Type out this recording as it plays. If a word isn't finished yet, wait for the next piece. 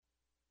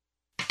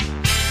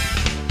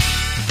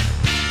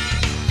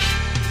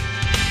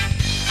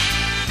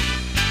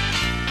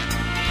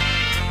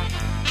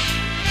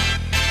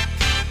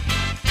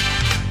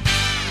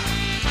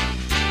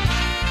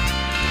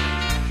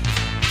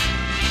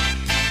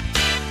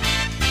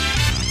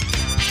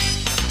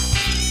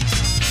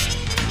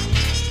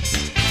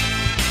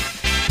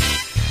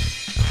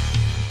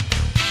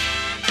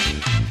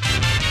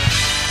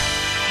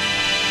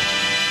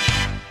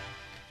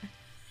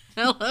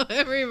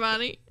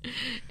everybody,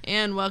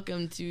 and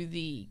welcome to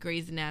the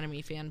Grey's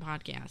Anatomy fan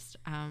podcast.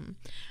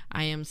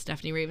 I am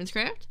Stephanie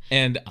Ravenscraft.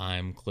 And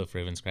I'm Cliff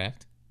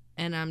Ravenscraft.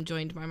 And I'm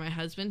joined by my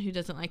husband, who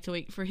doesn't like to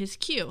wait for his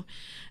cue.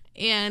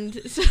 And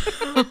so...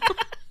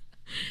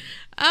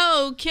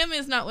 Kim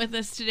is not with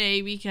us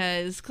today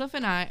because Cliff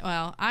and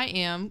I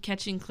am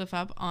catching Cliff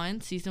up on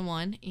season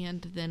 1,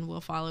 and then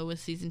we'll follow with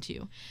season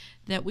 2.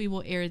 That we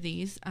will air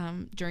these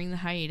during the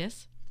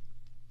hiatus.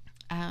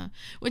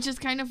 Which is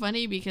kind of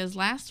funny because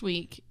last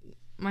week,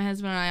 my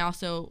husband and I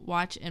also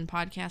watch and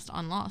podcast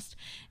on Lost.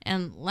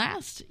 And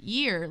last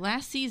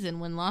season,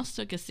 when Lost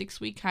took a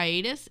 6-week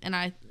hiatus,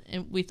 and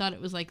we thought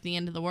it was like the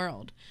end of the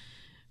world.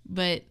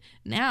 But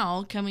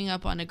now, coming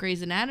up on a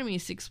Grey's Anatomy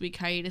 6-week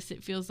hiatus,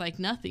 it feels like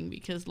nothing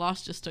because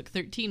Lost just took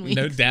 13 weeks.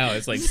 No doubt.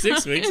 It's like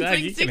 6 weeks. It's like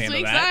you 6 can handle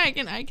weeks. that.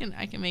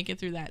 I can make it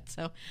through that.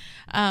 So,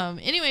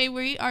 anyway,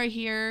 we are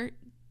here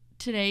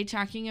today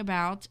talking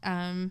about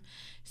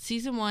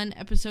season 1,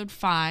 episode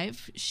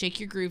 5, Shake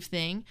Your Groove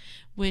Thing,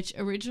 which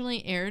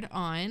originally aired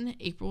on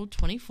April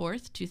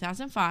 24th,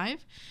 2005.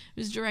 It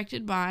was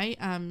directed by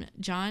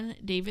John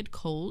David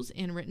Coles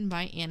and written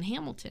by Anne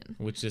Hamilton.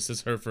 Which this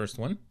is her first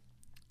one.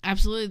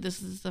 Absolutely,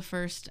 this is the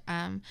first.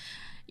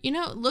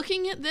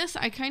 Looking at this,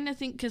 I kind of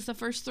think because the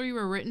first 3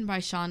 were written by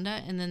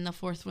Shonda, and then the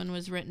 4th one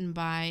was written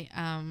by,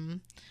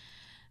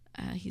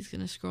 he's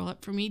going to scroll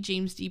up for me,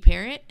 James D.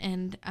 Parrott,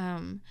 and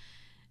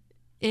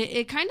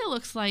it kind of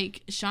looks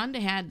like Shonda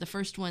had the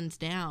first ones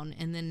down,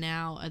 and then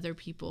now other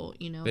people,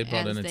 they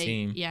brought in a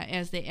team. Yeah,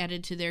 as they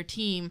added to their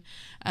team,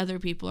 other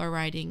people are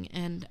writing,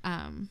 and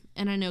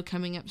I know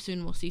coming up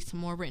soon we'll see some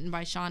more written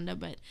by Shonda,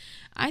 but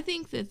I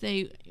think that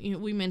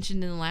we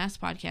mentioned in the last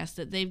podcast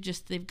that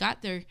they've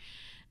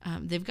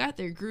got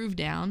their groove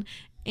down.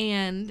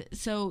 And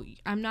so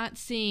I'm not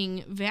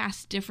seeing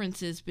vast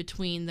differences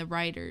between the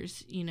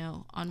writers,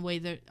 on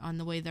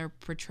the way they're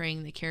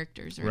portraying the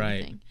characters or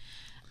anything.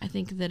 I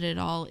think that it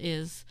all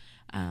is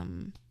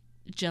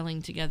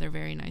gelling together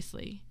very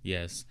nicely.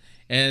 Yes.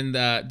 And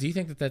do you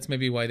think that that's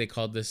maybe why they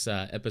called this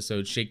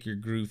episode Shake Your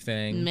Groove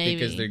Thing? Maybe.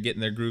 Because they're getting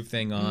their groove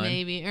thing on?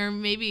 Maybe. Or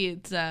maybe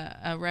it's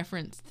a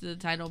reference to the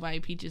title by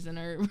Peaches and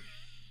Herb.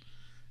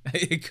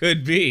 It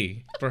could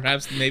be.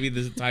 Perhaps maybe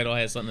the title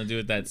has something to do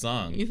with that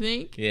song. You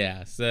think?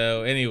 Yeah.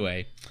 So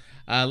anyway,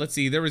 let's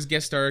see. There was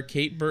guest star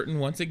Kate Burton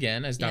once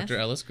again as Dr.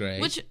 Ellis Grey.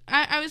 Which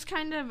I was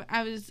kind of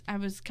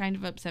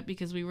upset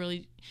because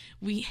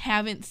we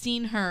haven't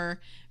seen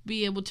her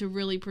be able to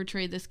really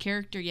portray this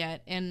character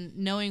yet. And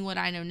knowing what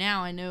I know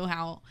now, I know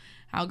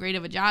how great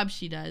of a job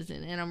she does,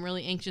 and I'm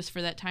really anxious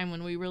for that time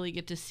when we really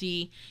get to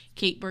see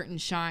Kate Burton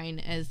shine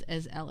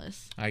as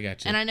Ellis. I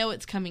got you. And I know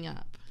it's coming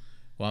up.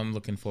 Well, I'm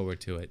looking forward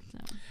to it. So.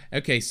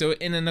 Okay, so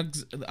I'm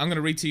going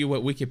to read to you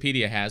what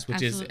Wikipedia has,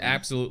 which is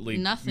absolutely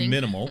nothing.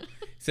 Minimal. It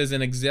says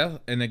an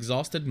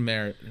exhausted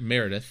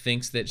Meredith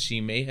thinks that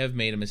she may have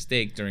made a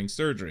mistake during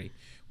surgery,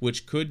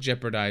 which could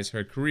jeopardize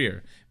her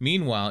career.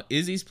 Meanwhile,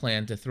 Izzy's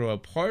plan to throw a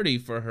party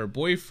for her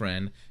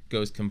boyfriend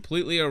goes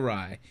completely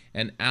awry,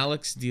 and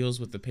Alex deals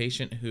with the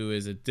patient who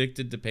is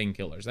addicted to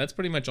painkillers. That's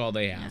pretty much all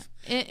they have.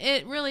 Yeah.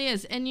 It really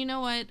is. And you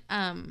know what?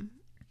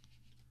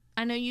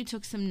 I know you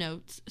took some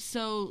notes,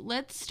 so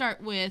let's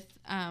start with,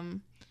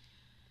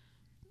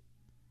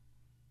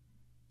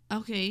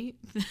 okay.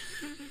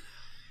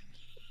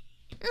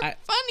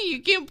 Funny,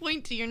 you can't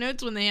point to your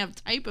notes when they have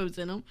typos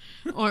in them,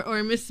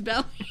 or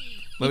misspelling.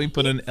 Let me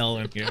put an L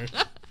in here.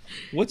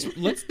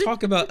 Let's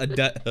talk about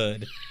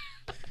adulthood.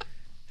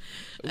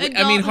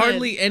 I mean,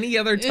 hardly any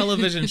other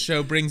television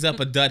show brings up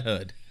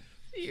adulthood.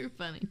 You're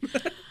funny.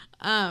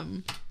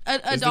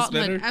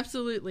 Adulthood,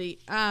 absolutely.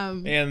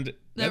 And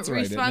that's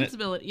right,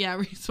 responsibility. Yeah,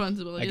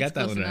 responsibility. I got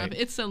that one right.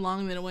 It's so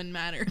long that it wouldn't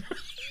matter.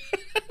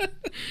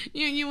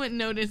 You wouldn't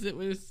notice it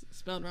was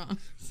spelled wrong.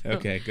 So,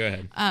 okay, go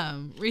ahead.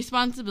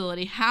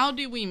 Responsibility. How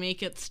do we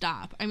make it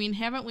stop? I mean,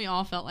 haven't we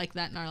all felt like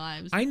that in our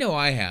lives? I know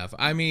I have.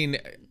 I mean,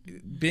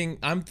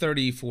 I'm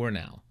 34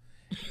 now.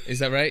 Is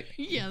that right?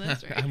 Yeah,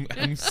 that's right.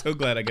 I'm so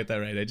glad I got that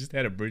right. I just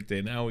had a birthday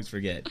and I always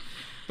forget.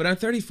 But I'm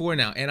 34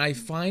 now, and I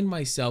find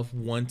myself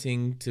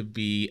wanting to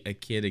be a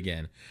kid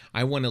again.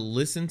 I want to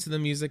listen to the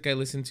music I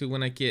listened to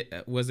when I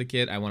was a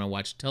kid. I want to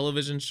watch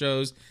television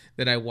shows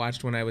that I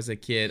watched when I was a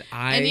kid.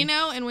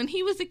 And when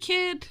he was a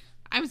kid,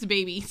 I was a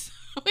baby.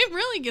 So it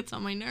really gets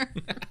on my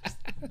nerves.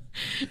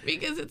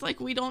 Because it's like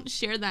we don't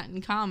share that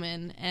in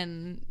common.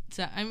 And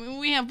so, I mean,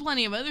 we have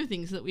plenty of other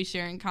things that we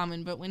share in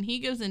common. But when he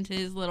goes into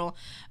his little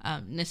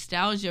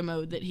nostalgia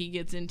mode that he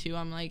gets into,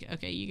 I'm like,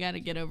 okay, you got to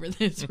get over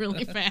this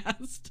really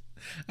fast.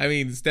 I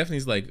mean,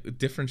 Stephanie's like,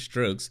 different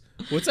strokes.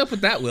 What's up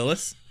with that,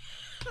 Willis?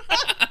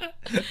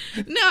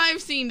 No,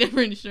 I've seen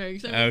different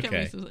strokes.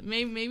 Okay.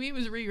 Maybe it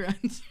was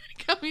reruns.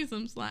 Cut me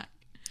some slack.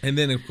 And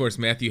then, of course,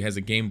 Matthew has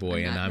a Game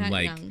Boy, and I'm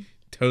like, young.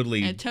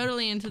 Totally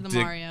into the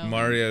Mario.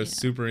 Mario,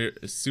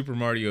 Super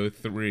Mario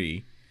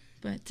 3.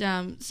 But,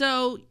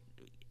 so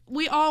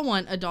we all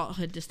want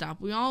adulthood to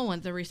stop. We all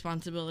want the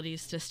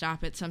responsibilities to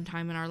stop at some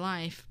time in our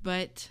life.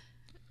 But,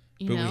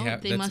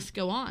 they must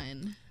go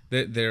on.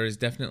 There is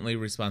definitely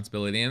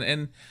responsibility,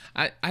 and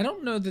I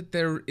don't know that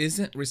there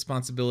isn't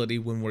responsibility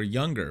when we're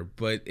younger,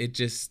 but it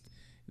just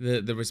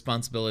the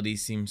responsibility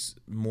seems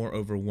more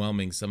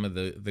overwhelming. Some of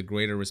the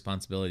greater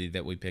responsibility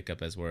that we pick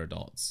up as we're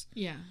adults.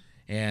 Yeah.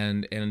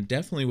 And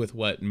definitely with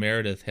what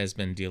Meredith has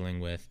been dealing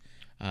with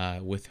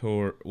her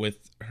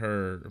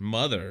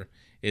mother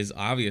is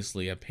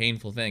obviously a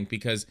painful thing,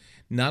 because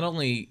not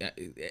only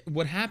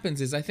what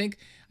happens is I think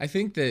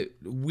that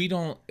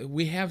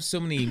we have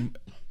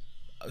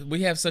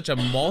such a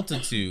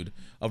multitude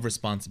of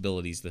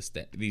responsibilities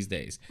these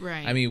days.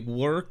 Right. I mean,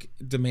 work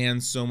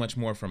demands so much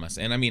more from us,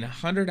 and I mean,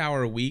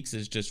 100-hour weeks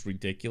is just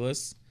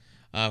ridiculous.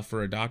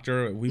 For a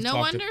doctor, no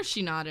wonder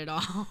she nodded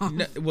off.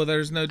 No, well,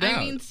 there's no doubt.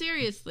 I mean,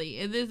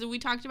 seriously, we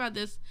talked about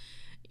this,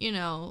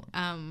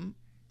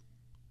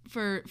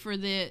 for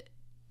the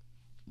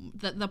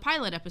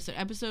pilot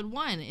episode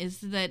 1, is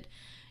that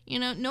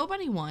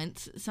nobody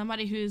wants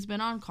somebody who's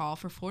been on call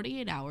for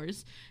 48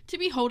 hours to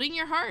be holding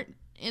your heart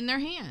in their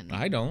hand.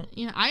 I don't.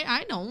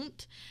 I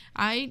don't.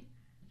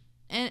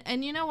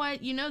 And you know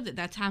what? You know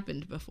that's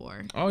happened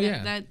before. Oh,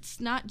 yeah. That's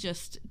not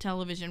just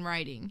television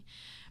writing.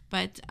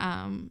 But,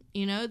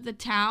 the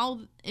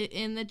towel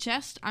in the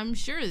chest, I'm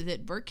sure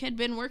that Burke had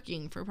been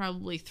working for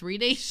probably 3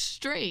 days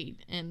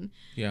straight. And,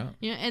 yeah.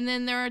 And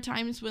then there are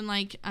times when,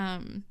 like,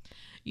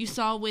 you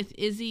saw with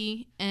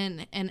Izzy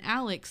and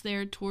Alex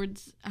there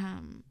towards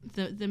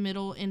the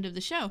middle end of the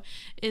show,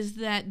 is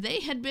that they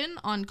had been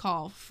on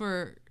call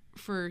for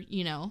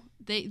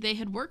they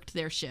had worked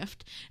their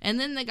shift, and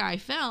then the guy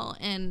fell,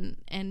 and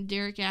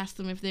Derek asked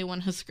them if they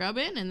want to scrub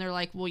in, and they're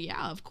like, well,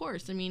 yeah, of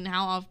course. I mean,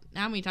 how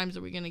many times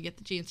are we going to get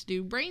the chance to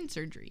do brain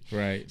surgery?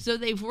 Right. So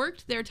they've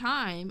worked their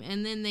time,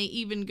 and then they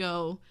even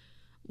go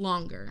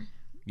longer.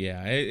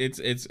 Yeah,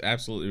 it's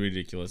absolutely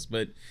ridiculous.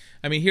 But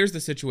I mean, here's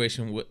the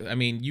situation. I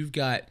mean, you've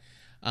got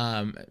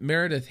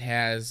Meredith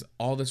has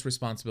all this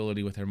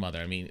responsibility with her mother.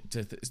 I mean,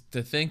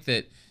 to think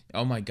that,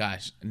 oh my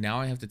gosh, now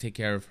I have to take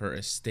care of her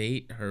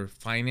estate, her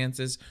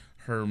finances,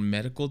 her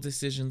medical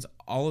decisions,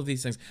 all of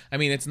these things. I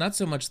mean, it's not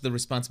so much the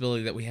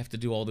responsibility that we have to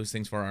do all those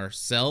things for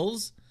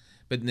ourselves,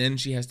 but then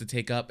she has to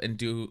take up and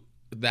do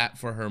that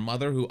for her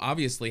mother, who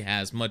obviously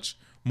has much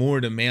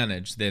more to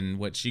manage than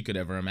what she could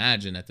ever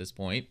imagine at this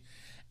point.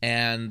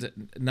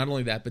 And not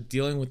only that, but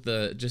dealing with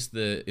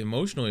the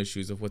emotional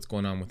issues of what's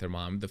going on with her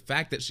mom. The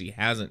fact that she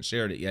hasn't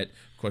shared it yet,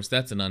 of course,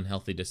 that's an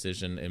unhealthy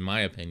decision in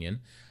my opinion.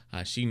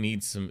 She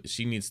needs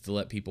to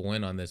let people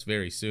in on this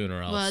very soon,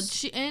 or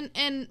else. Well,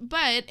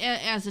 but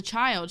as a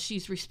child,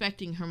 she's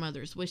respecting her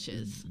mother's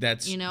wishes.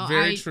 That's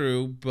very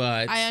true,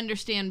 but I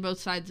understand both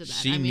sides of that.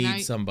 She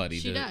needs somebody.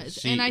 She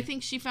does, and I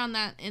think she found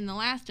that in the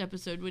last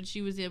episode when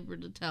she was able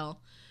to tell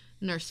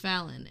Nurse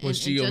Fallon. Well,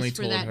 she only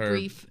told her.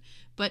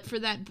 But for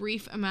that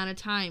brief amount of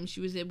time,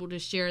 she was able to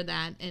share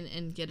that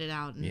and get it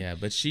out. Yeah,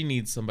 but she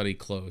needs somebody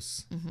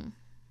close. Mm-hmm.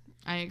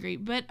 I agree.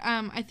 But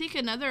I think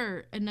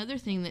another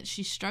thing that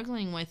she's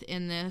struggling with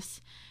in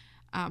this,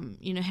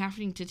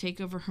 having to take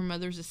over her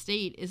mother's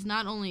estate, is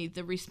not only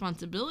the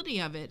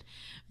responsibility of it,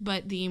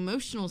 but the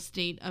emotional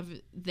state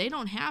of they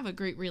don't have a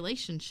great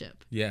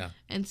relationship. Yeah.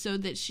 And so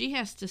that she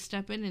has to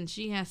step in and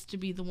she has to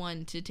be the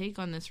one to take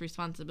on this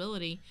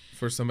responsibility.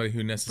 For somebody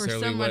who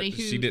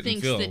she didn't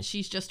thinks feel. that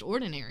she's just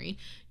ordinary,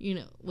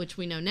 which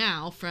we know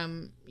now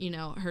from,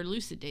 her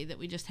lucid day that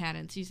we just had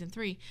in season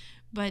 3.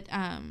 But,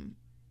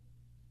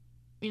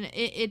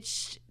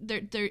 it's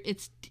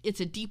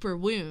a deeper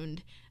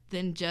wound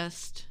than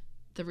just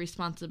the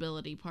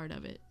responsibility part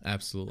of it.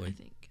 Absolutely. I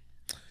think.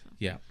 So.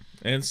 Yeah.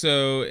 And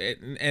so,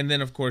 and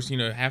then of course,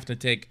 have to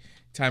take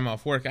time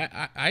off work.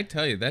 I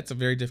tell you, that's a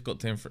very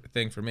difficult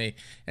thing for me.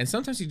 And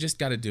sometimes you just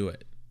got to do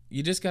it.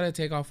 You just got to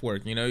take off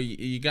work.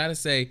 You got to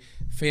say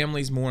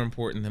family's more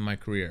important than my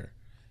career,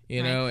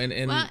 know,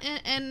 and well,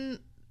 and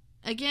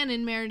again,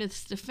 in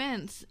Meredith's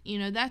defense,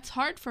 that's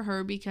hard for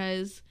her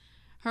because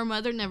her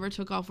mother never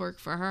took off work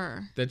for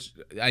her.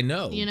 I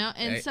know.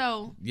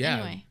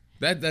 Anyway.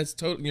 That's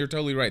you're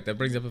totally right. That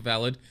brings up a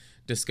valid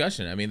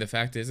discussion. I mean, the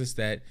fact is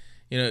that,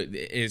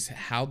 is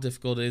how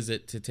difficult is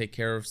it to take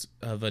care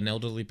of an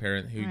elderly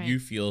parent who you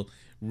feel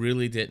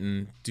really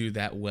didn't do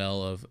that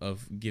well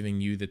of giving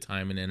you the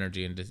time and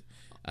energy and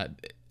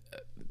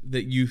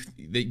that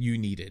you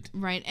needed.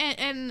 Right.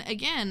 And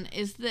again,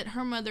 is that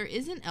her mother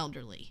isn't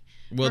elderly.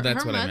 Well,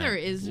 that's what I meant. Her mother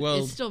is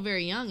still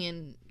very young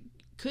and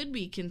could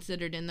be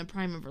considered in the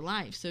prime of her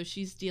life, so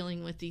she's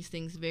dealing with these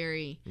things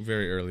very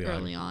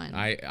early on.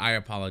 I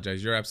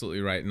apologize. You're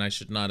absolutely right, and I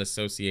should not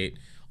associate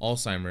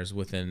Alzheimer's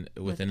with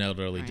an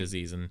elderly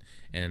disease.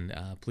 And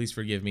please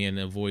forgive me and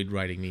avoid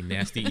writing me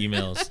nasty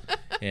emails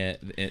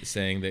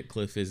saying that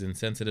Cliff is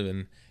insensitive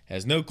and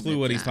has no clue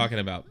what he's talking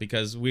about,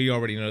 because we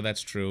already know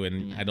that's true,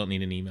 and I don't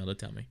need an email to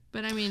tell me.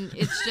 But I mean,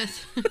 it's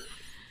just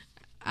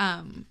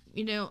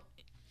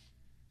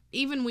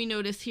even we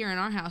notice here in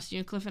our house,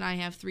 Cliff and I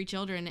have 3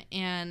 children,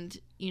 and,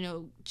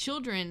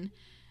 children,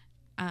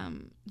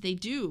 they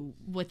do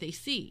what they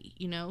see.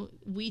 You know,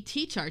 we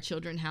teach our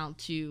children how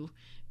to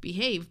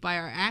behave by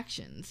our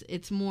actions.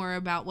 It's more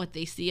about what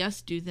they see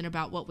us do than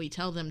about what we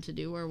tell them to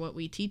do or what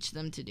we teach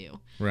them to do.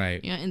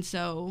 Right. You know, and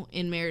so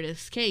in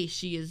Meredith's case,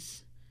 she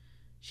is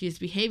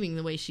behaving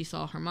the way she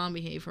saw her mom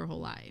behave her whole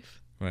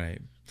life.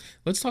 Right.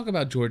 Let's talk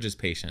about George's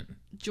patient.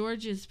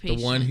 George's patient.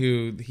 The one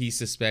who he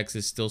suspects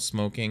is still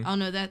smoking. Oh,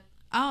 no, that...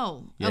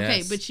 Oh, Yes.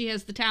 okay, but she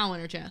has the towel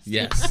in her chest.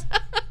 Yes.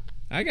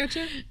 I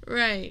gotcha.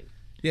 Right.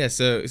 Yeah,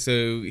 so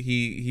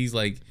he's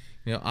like,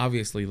 you know,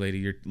 obviously, lady,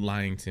 you're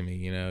lying to me.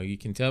 You know, you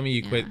can tell me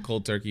you quit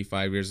cold turkey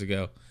 5 years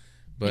ago,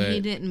 but he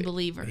didn't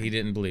believe her. He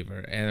didn't believe her.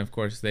 And, of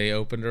course, they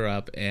opened her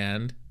up,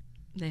 and...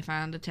 They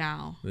found a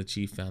towel. The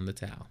chief found the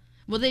towel.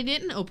 Well, they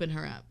didn't open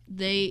her up.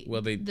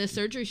 The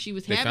surgery she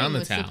was having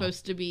was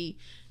supposed to be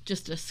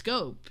just a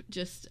scope,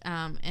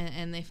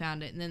 and they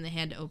found it, and then they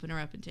had to open her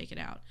up and take it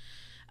out.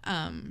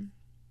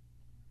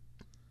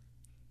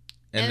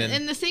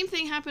 And the same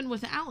thing happened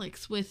with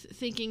Alex, with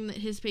thinking that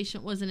his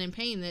patient wasn't in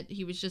pain, that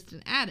he was just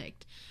an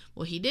addict.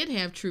 Well, he did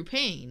have true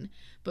pain,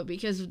 but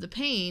because of the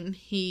pain,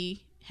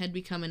 he had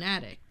become an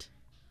addict.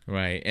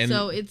 Right. And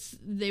so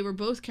they were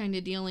both kind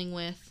of dealing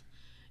with,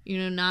 you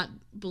know, not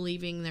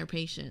believing their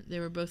patient. They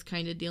were both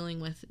kind of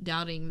dealing with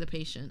doubting the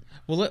patient.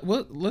 Well,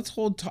 let's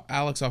hold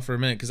Alex off for a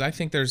minute, because I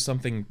think there's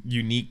something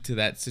unique to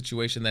that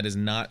situation that is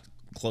not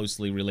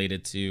closely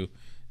related to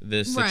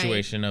the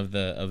situation of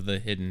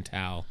the hidden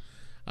towel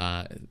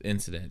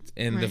incident.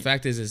 And the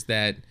fact is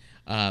that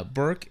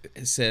Burke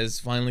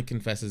finally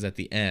confesses at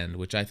the end,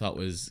 which I thought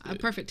was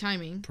perfect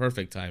timing.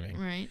 Perfect timing.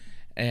 Right.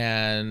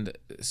 And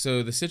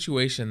so the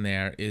situation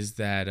there is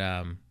that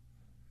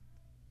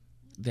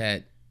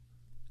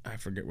I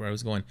forget where I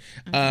was going.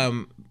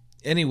 Okay.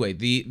 Anyway,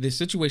 the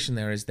situation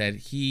there is that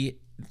he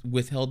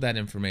withheld that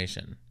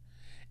information,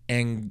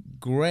 and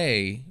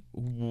Gray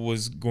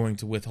was going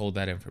to withhold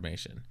that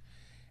information.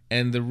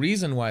 And the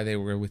reason why they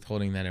were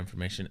withholding that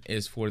information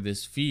is for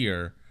this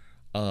fear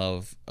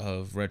of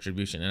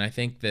retribution. And I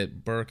think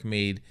that Burke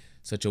made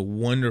such a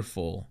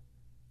wonderful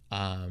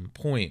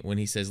point when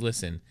he says,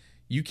 "Listen,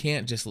 you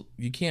can't just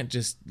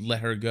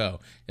let her go.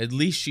 At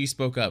least she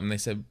spoke up." And they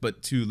said,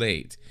 "But too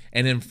late."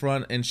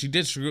 And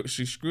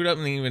she screwed up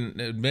and even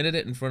admitted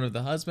it in front of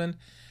the husband.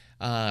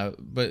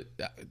 But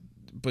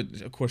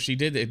of course she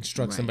did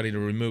instruct somebody to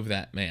remove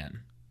that man.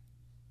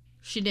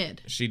 She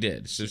did.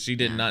 So she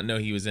did not know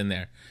he was in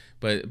there.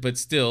 But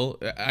still,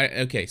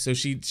 so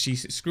she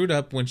screwed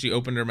up when she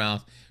opened her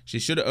mouth. She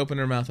should have opened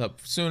her mouth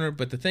up sooner.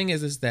 But the thing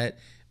is that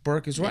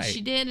Burke is right.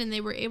 She did, and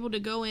they were able to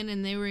go in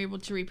and they were able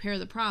to repair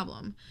the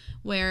problem.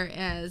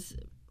 Whereas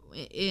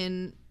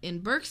in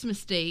Burke's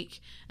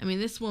mistake, I mean,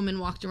 this woman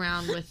walked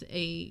around with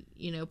a,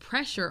 you know,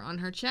 pressure on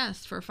her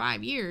chest for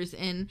 5 years,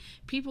 and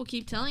people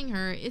keep telling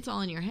her it's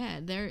all in your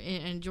head.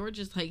 And George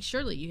is like,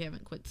 surely you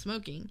haven't quit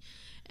smoking,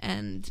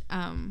 and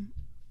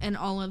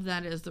all of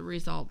that is the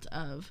result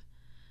of.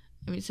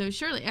 I mean, so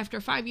surely after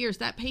 5 years,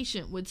 that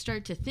patient would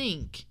start to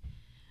think.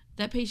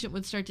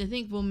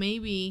 Well,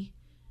 maybe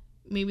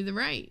they're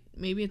right.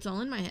 Maybe it's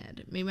all in my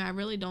head. Maybe I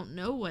really don't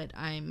know what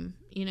I'm,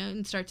 you know,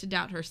 and start to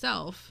doubt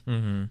herself.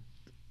 Mm-hmm.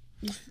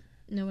 You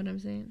know what I'm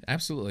saying?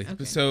 Absolutely.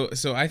 Okay.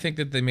 So I think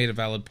that they made a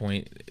valid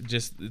point.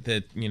 Just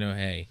that, you know,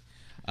 hey,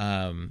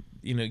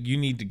 you know, you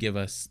need to give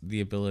us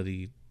the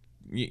ability.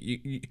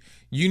 You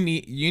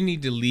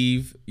need to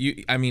leave.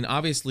 I mean,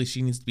 obviously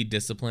she needs to be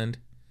disciplined.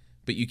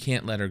 But you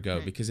can't let her go,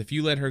 because if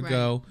you let her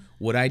go,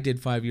 what I did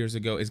 5 years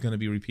ago is going to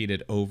be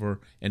repeated over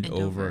and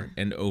over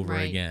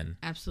again.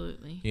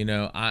 Absolutely. You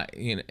know, and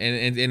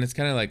it's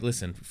kind of like,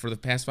 listen, for the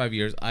past 5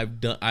 years,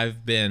 I've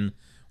been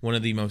one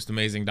of the most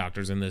amazing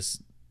doctors in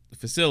this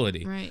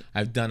facility. Right.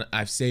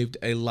 I've saved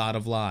a lot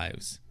of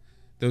lives.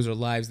 Those are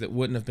lives that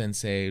wouldn't have been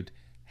saved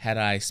had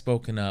I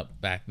spoken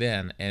up back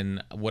then,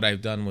 and what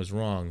I've done was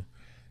wrong.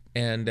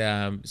 And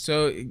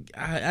so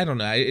I don't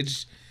know.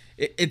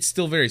 It's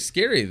still very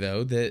scary,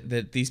 though,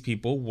 that these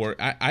people were.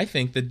 I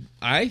think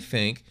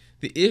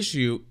the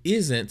issue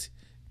isn't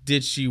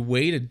did she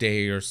wait a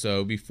day or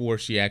so before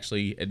she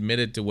actually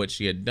admitted to what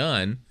she had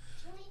done.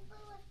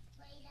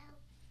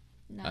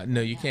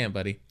 No, you can't,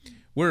 buddy.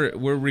 We're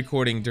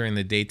recording during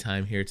the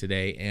daytime here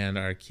today, and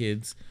our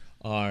kids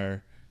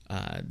are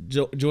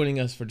joining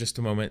us for just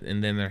a moment,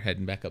 and then they're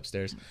heading back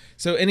upstairs.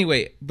 So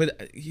anyway,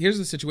 but here's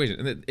the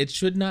situation. It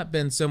should not have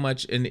been so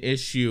much an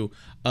issue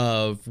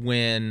of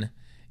when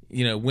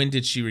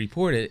did she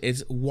report it?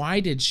 It's why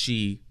did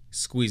she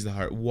squeeze the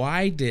heart?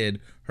 Why did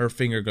her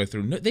finger go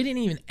through? No, they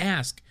didn't even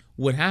ask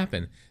what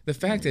happened. The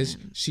fact is,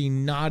 she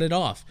nodded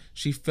off.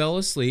 She fell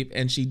asleep,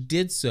 and she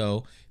did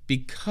so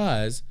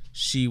because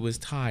she was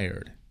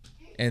tired.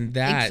 And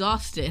that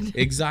exhausted.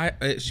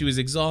 She was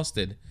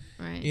exhausted.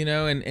 Right. You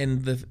know, and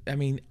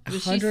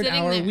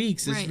 100-hour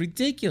weeks is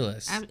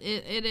ridiculous.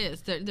 It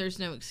is. There's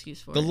no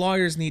excuse for it. The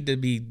lawyers need to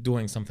be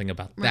doing something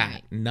about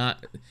that,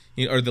 not,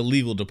 or the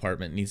legal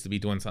department needs to be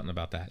doing something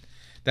about that.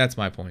 That's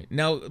my point.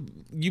 Now,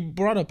 you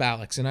brought up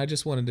Alex, and I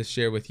just wanted to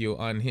share with you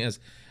on his.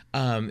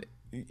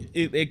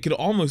 it could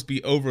almost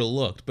be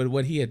overlooked. But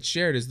what he had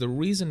shared is the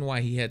reason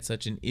why he had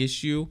such an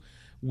issue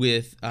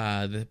with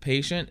the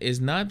patient is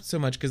not so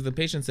much because the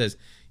patient says,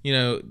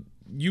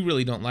 you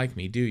really don't like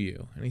me, do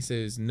you? And he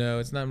says, no,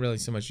 it's not really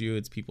so much you,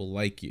 it's people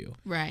like you.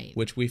 Right.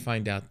 Which we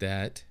find out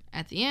that...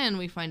 At the end,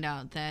 we find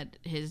out that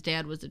his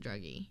dad was a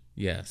druggie.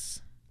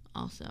 Yes.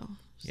 Also.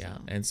 Yeah.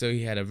 And so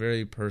he had a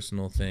very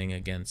personal thing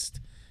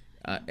against...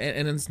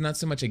 and it's not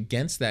so much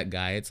against that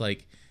guy. It's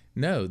like,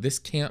 no, this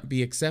can't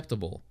be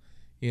acceptable.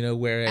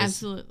 Whereas...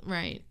 Absolutely.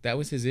 Right. That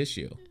was his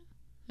issue.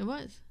 It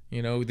was.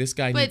 This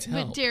guy needs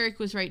help. But Derek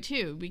was right,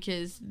 too,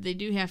 because they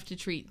do have to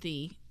treat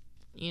the,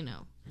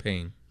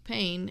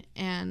 pain.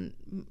 And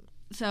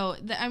so,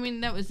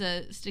 that was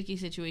a sticky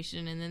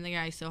situation. And then the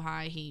guy's so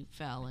high, he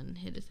fell and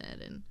hit his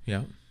head. And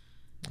yeah,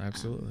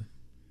 absolutely.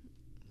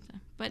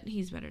 But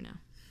he's better now.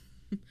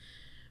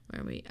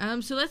 Where are we?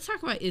 So let's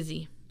talk about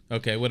Izzy.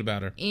 Okay, what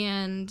about her?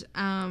 And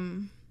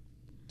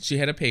she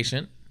had a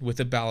patient with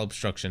a bowel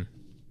obstruction.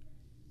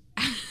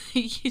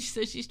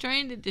 So she's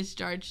trying to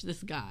discharge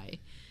this guy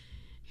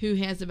who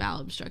has a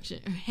bowel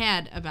obstruction, or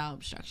had a bowel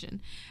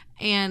obstruction,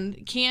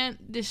 and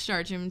can't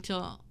discharge him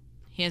until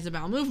he has a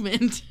bowel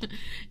movement,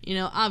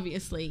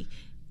 obviously.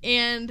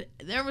 And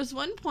there was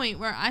one point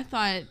where I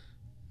thought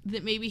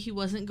that maybe he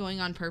wasn't going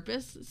on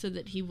purpose so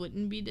that he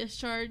wouldn't be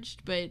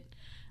discharged, but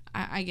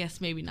I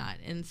guess maybe not.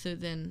 And so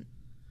then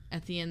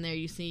at the end there,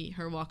 you see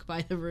her walk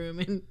by the room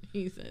and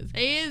he says,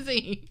 "Hey,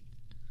 Izzy."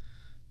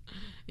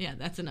 Yeah,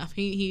 that's enough.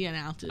 He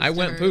announced it. I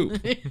went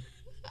poop.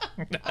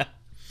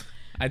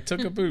 I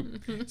took a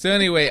poop. So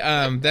anyway,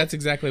 that's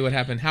exactly what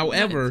happened.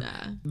 However,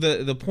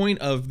 the point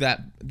of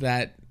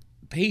that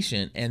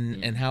patient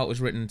and how it was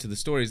written into the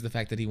story is the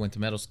fact that he went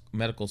to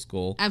medical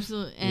school.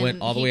 Absolutely. And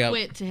went all the way up.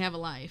 He quit to have a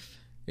life.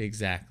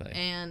 Exactly.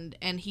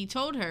 And he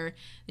told her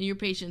that your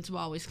patients will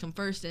always come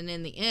first, and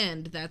in the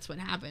end, that's what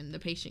happened. The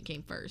patient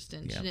came first,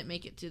 and she didn't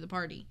make it to the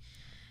party.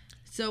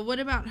 So what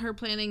about her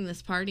planning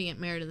this party at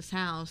Meredith's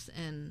house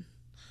and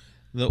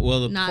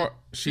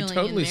she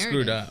totally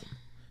screwed up.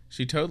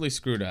 She totally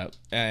screwed up,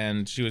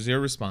 and she was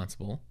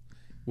irresponsible,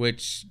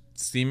 which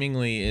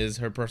seemingly is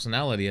her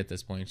personality at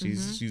this point.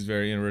 She's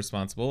very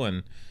irresponsible,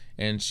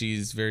 and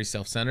she's very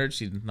self-centered.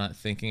 She's not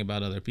thinking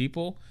about other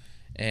people,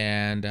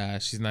 and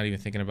she's not even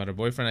thinking about her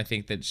boyfriend. I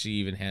think that she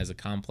even has a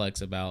complex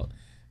about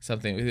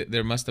something.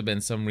 There must have been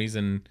some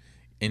reason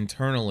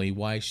internally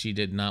why she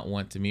did not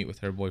want to meet with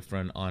her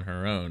boyfriend on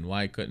her own.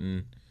 Why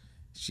couldn't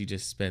she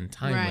just spend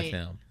time with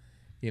him?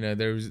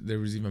 There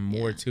was even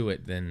more to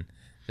it than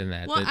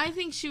that. Well, I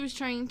think she was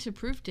trying to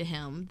prove to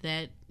him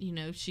that,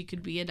 she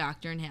could be a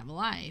doctor and have a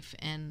life.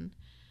 And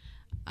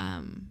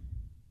I'm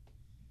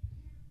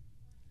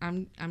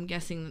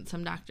guessing that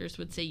some doctors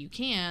would say you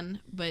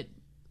can, but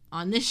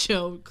on this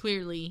show,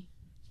 clearly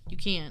you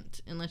can't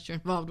unless you're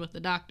involved with the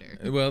doctor.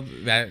 Well,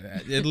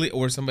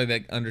 or somebody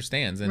that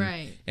understands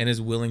and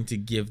is willing to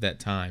give that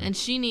time. And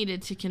she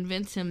needed to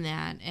convince him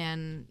that,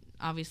 and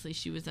obviously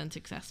she was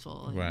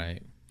unsuccessful.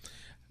 Right.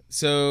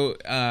 So,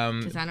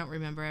 because I don't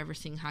remember ever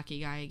seeing Hockey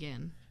Guy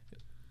again.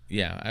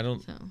 Yeah, I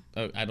don't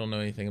know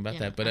anything about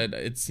that, but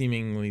it's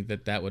seemingly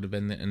that would have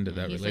been the end of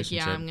that relationship. He's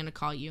like, yeah, I'm gonna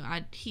call you.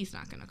 He's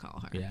not gonna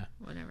call her. Yeah,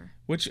 whatever.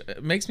 Which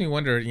makes me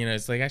wonder.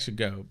 It's like I should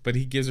go, but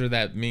he gives her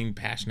that mean,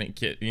 passionate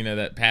kiss.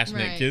 That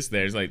passionate kiss.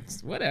 There, it's like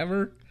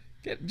whatever.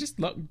 Just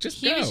go.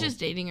 He was just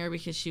dating her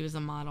because she was a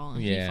model,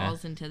 and he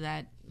falls into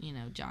that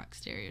jock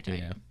stereotype.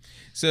 Yeah.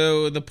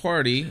 So the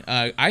party,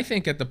 I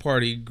think at the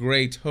party,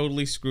 Gray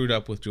totally screwed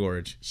up with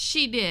George.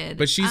 She did.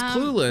 But she's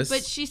clueless.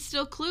 But she's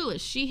still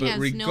clueless. She has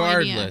no idea.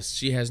 Regardless,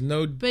 she has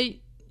no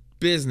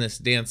business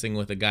dancing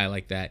with a guy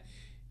like that,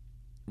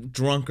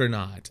 drunk or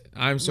not.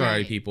 I'm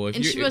sorry, people.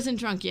 And she wasn't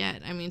drunk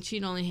yet. I mean,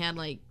 she'd only had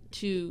like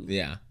 2...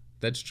 Yeah,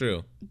 that's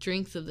true.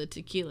 Drinks of the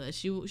tequila.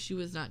 She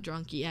was not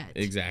drunk yet.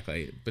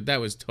 Exactly. But that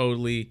was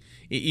totally...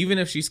 Even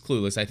if she's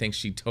clueless, I think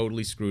she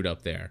totally screwed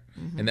up there.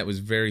 Mm-hmm. And that was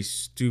very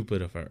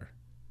stupid of her.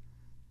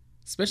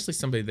 Especially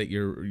somebody that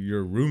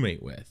you're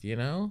roommate with,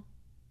 Yeah.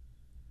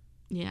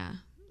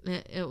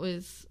 It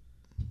was...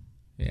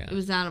 Yeah. It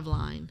was out of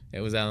line.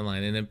 It was out of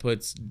line. And it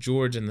puts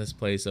George in this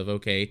place of,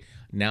 okay,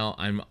 now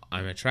I'm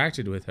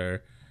attracted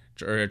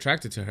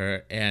to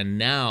her, and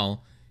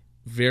now...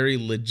 very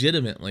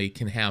legitimately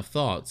can have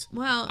thoughts.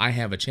 Well, I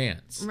have a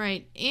chance.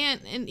 Right.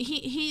 And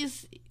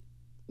he's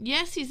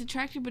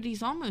attractive, but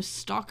he's almost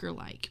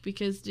stalker-like,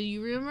 because do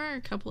you remember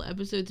a couple of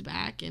episodes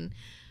back, and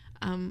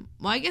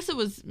I guess it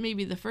was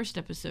maybe the first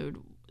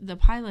episode, the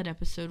pilot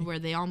episode, where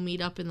they all meet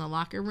up in the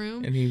locker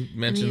room, and he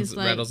mentions,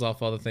 rattles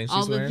off all the things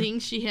she's wearing, all the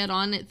things she had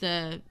on at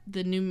the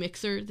new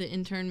mixer, the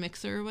intern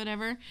mixer or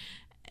whatever.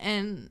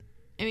 And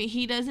I mean,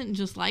 he doesn't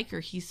just like her,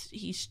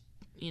 he's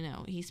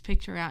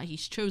picked her out.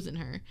 He's chosen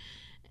her,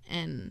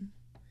 and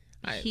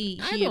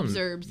he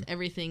observes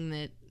everything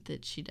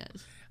that she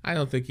does. I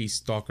don't think he's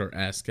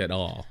stalker-esque at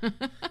all,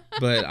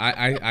 but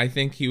I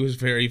think he was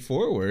very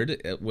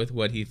forward with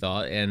what he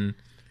thought, and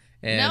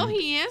no,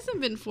 he hasn't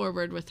been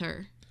forward with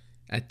her.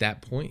 At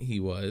that point,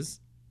 he was.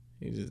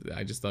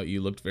 I just thought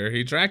you looked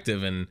very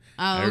attractive, and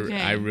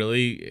okay. I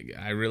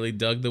really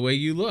dug the way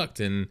you looked,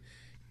 and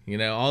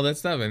all that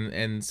stuff,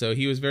 and so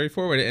he was very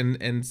forward,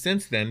 and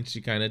since then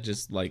she kind of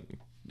just like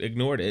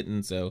ignored it,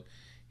 and so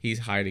he's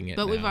hiding it.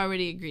 But now. We've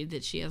already agreed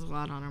that she has a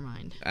lot on her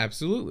mind.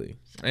 Absolutely.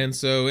 And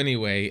so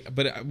anyway,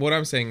 but what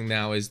I'm saying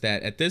now is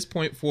that at this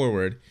point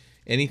forward,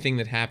 anything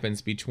that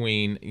happens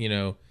between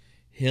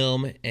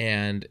him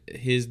and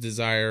his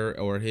desire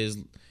or his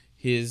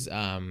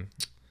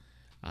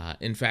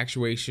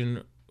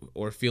infatuation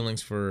or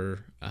feelings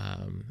for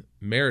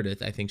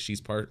Meredith, I think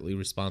she's partly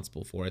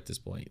responsible for at this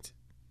point.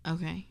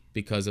 Okay.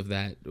 Because of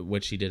that,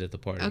 what she did at the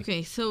party.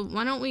 Okay, so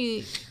why don't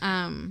we,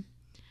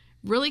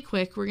 really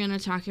quick, we're going to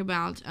talk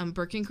about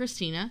Burke and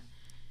Christina.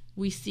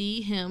 We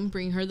see him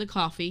bring her the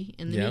coffee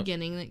in the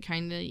beginning that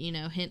kind of,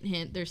 hint,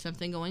 hint, there's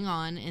something going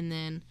on. And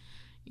then,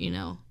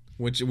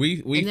 Which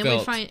we and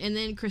felt. and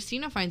then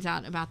Christina finds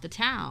out about the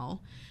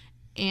towel.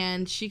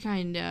 And she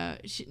kind of,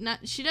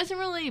 she doesn't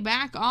really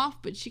back off,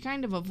 but she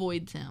kind of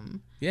avoids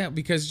him. Yeah,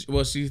 because,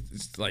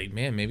 she's like,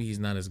 man, maybe he's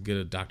not as good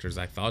a doctor as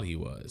I thought he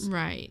was.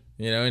 Right.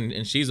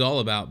 And she's all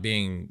about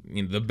being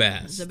the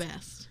best. The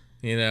best.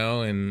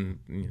 And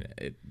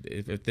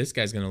if this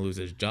guy's going to lose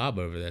his job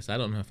over this, I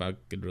don't know if I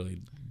could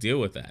really deal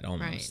with that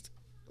almost.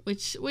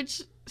 Right.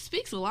 Which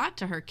speaks a lot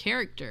to her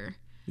character.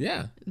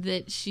 Yeah.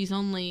 That she's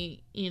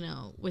only,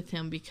 with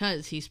him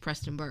because he's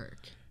Preston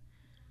Burke.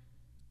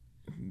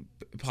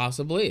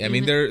 Possibly. I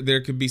mean,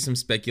 there could be some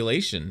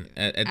speculation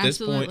at this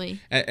point.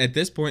 At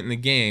this point in the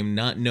game,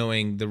 not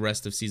knowing the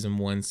rest of season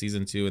 1,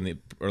 season 2, and the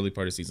early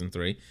part of season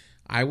 3,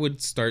 I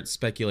would start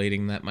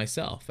speculating that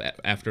myself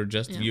after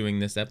just viewing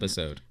this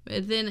episode.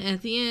 But then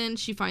at the end,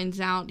 she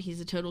finds out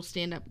he's a total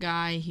stand-up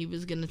guy. He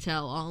was going to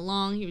tell all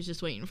along. He was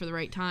just waiting for the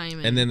right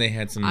time. And then they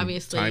had some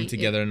time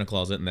together in a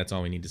closet, and that's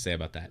all we need to say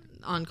about that.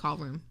 On-call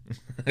room.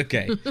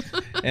 Okay.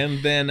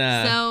 And then...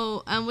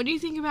 so, what do you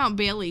think about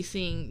Bailey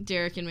seeing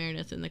Derek and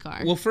Meredith in the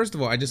car? Well, first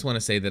of all, I just want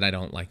to say that I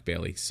don't like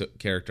Bailey's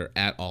character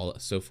at all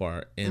so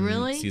far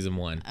in season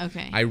 1.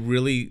 Okay.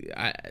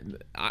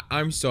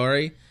 I'm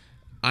sorry.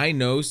 I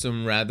know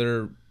some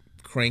rather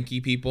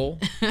cranky people.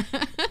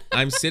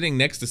 I'm sitting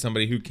next to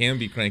somebody who can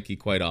be cranky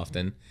quite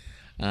often.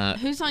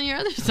 Who's on your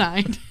other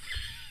side?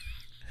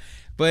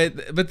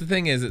 But the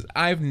thing is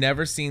I've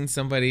never seen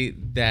somebody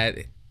that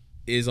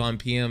is on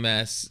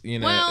PMS,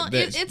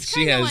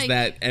 she has like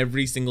that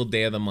every single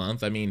day of the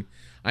month. I mean,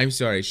 I'm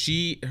sorry.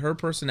 Her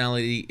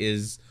personality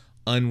is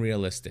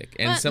unrealistic.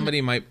 And somebody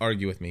might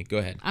argue with me. Go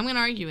ahead. I'm going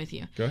to argue with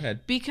you. Go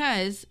ahead.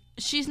 Because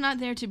she's not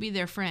there to be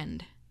their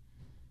friend.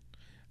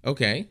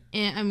 Okay.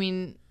 And I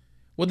mean...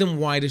 Well, then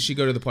why does she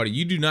go to the party?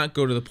 You do not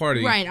go to the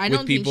party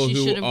with people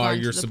who are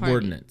your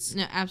subordinates.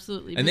 No,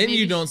 absolutely. And then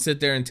you don't sit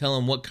there and tell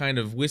them what kind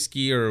of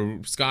whiskey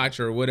or scotch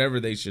or whatever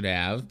they should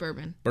have.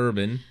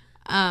 Bourbon.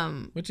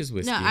 Which is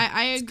whiskey. No,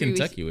 I agree. It's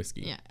Kentucky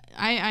whiskey. Yeah,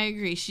 I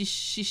agree. She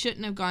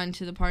shouldn't have gone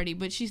to the party,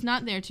 but she's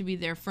not there to be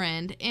their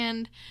friend.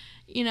 And,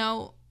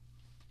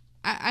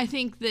 I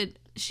think that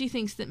she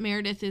thinks that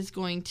Meredith is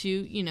going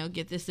to,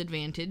 get this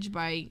advantage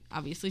by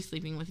obviously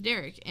sleeping with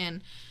Derek.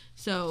 And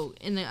so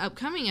in the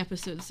upcoming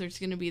episodes, there's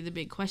going to be the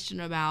big question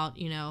about,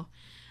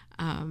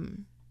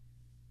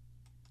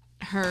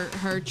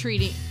 her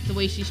treating the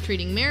way she's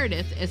treating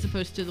Meredith as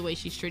opposed to the way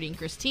she's treating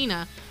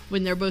Christina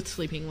when they're both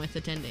sleeping with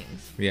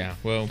attendings. Yeah,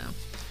 well,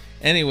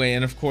 anyway,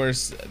 and of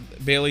course,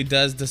 Bailey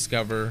does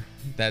discover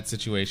that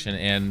situation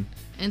and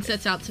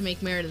sets out to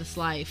make Meredith's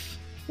life.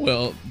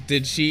 Well,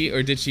 did she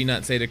or did she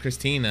not say to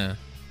Christina,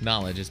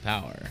 knowledge is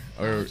power?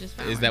 Or knowledge is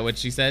power. Is that what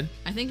she said?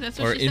 I think that's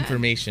what she said. Or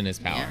information is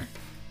power. Yeah.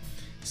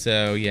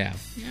 So, yeah.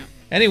 Yep.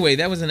 Anyway,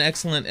 that was an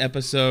excellent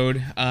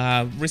episode.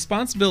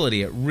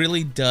 Responsibility, it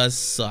really does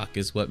suck,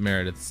 is what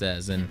Meredith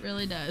says. And it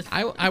really does.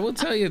 I will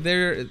tell you,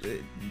 there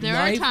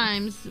are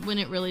times when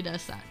it really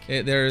does suck.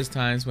 There is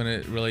times when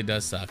it really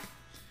does suck.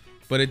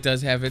 But it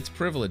does have its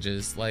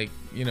privileges. Like,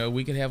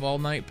 we could have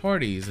all-night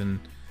parties, and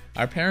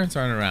our parents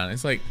aren't around.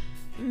 It's like,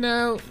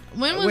 no.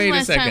 When was the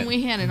last time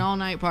we had an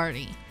all-night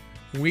party?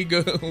 We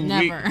go.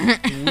 Never.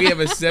 We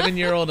have a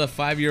 7-year-old, a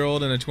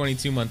 5-year-old, and a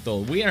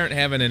 22-month-old. We aren't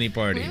having any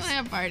parties. We don't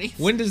have parties.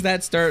 When does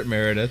that start,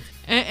 Meredith?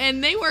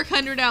 And they work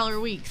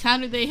 $100 weeks. How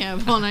do they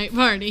have all-night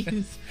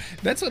parties?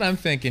 That's what I'm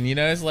thinking.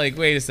 It's like,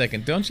 wait a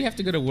second. Don't you have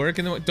to go to work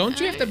don't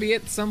you have to be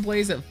at some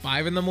place at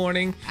 5 in the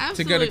morning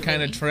Absolutely. to go to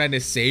kind of try to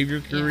save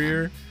your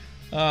career?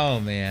 Yeah. Oh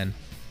man.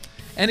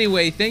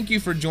 Anyway, thank you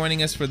for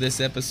joining us for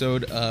this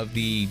episode of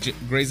the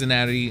Grey's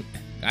Anatomy.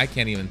 I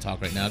can't even talk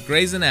right now.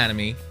 Grey's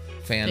Anatomy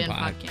fan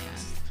podcast.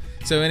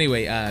 So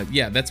anyway,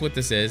 that's what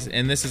this is.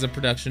 And this is a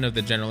production of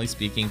the Generally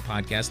Speaking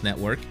Podcast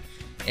Network.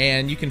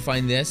 And you can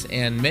find this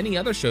and many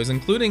other shows,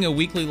 including a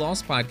weekly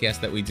Lost podcast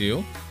that we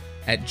do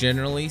at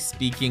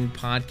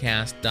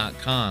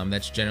generallyspeakingpodcast.com.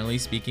 That's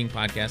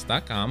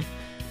generallyspeakingpodcast.com.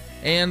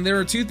 And there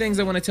are 2 things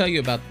I want to tell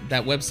you about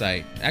that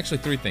website. Actually,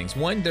 3 things.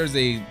 One, there's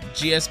a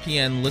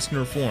GSPN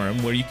listener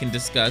forum where you can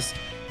discuss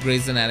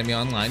Grey's Anatomy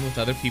online with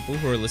other people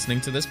who are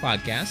listening to this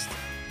podcast.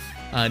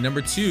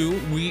 Number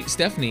 2,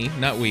 Stephanie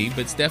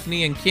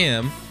and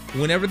Kim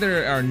whenever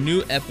there are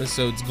new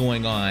episodes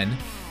going on,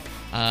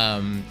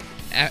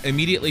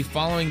 immediately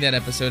following that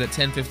episode at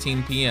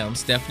 10:15 p.m.,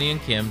 Stephanie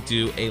and Kim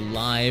do a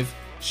live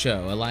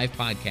show, a live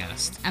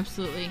podcast.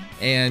 Absolutely.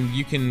 And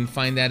you can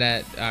find that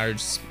at our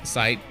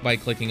site by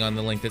clicking on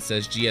the link that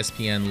says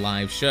GSPN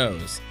Live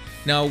Shows.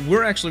 Now,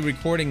 we're actually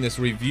recording this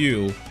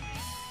review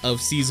of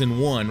Season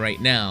 1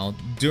 right now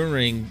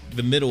during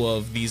the middle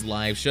of these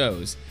live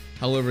shows.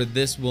 However,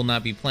 this will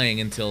not be playing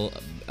until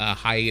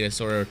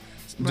hiatus or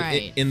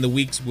in the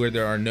weeks where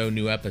there are no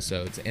new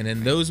episodes. And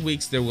in those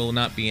weeks, there will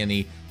not be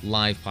any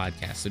live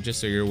podcasts. So just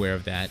so you're aware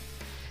of that.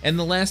 And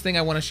the last thing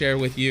I want to share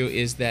with you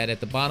is that at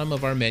the bottom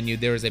of our menu,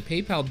 there is a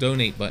PayPal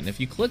donate button. If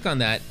you click on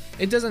that,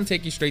 it doesn't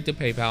take you straight to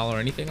PayPal or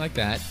anything like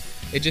that.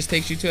 It just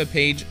takes you to a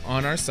page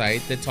on our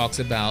site that talks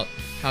about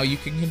how you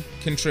can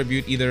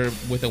contribute either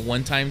with a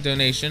one-time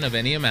donation of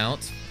any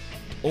amount,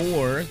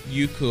 or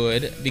you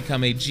could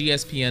become a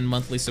GSPN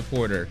monthly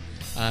supporter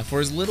for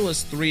as little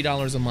as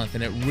 $3 a month.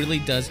 And it really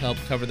does help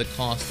cover the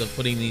cost of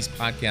putting these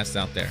podcasts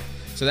out there.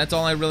 So that's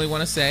all I really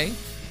want to say.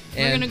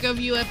 We're going to go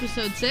view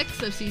episode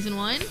 6 of season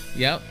 1.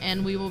 Yep.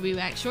 And we will be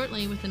back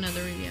shortly with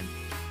another review.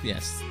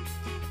 Yes.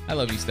 I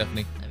love you,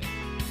 Stephanie.